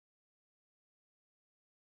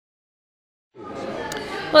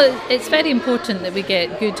Well, it's very important that we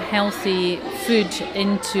get good, healthy food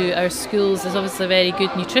into our schools. There's obviously very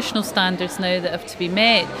good nutritional standards now that have to be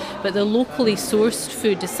met, but the locally sourced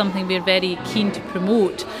food is something we're very keen to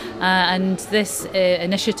promote. And this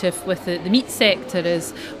initiative with the meat sector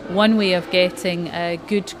is one way of getting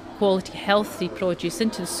good quality, healthy produce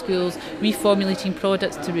into the schools, reformulating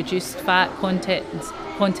products to reduce fat content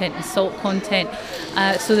and salt content,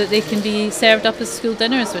 so that they can be served up as school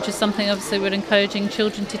dinners, which is something obviously we're encouraging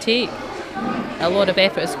children to take. A lot of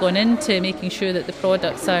effort has gone into making sure that the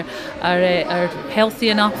products are healthy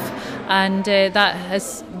enough, and that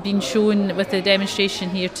has been shown with the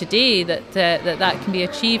demonstration here today that that can be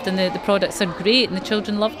achieved, and the products are great and the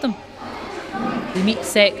children love them. The meat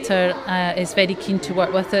sector is very keen to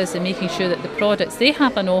work with us in making sure that the products they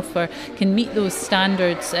have on offer can meet those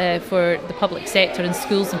standards for the public sector and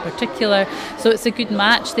schools in particular. So it's a good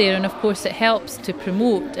match there, and of course it helps to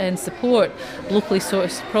promote and support locally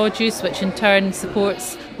sourced produce, which in turn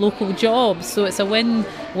supports local jobs. So it's a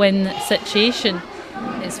win-win situation.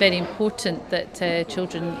 It's very important that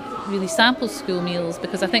children really sample school meals,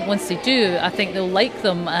 because I think once they do, I think they'll like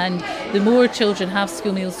them, and the more children have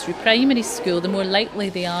school meals through primary school, the more likely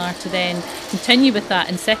they are to then continue with that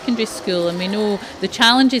in secondary school. And we know the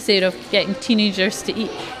challenges there of getting teenagers to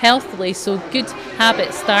eat healthily, so good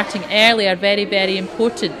habits starting early are very, very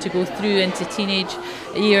important to go through into teenage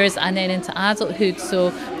years and then into adulthood.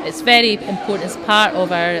 So it's very important as part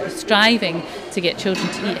of our striving to get children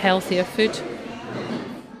to eat healthier food.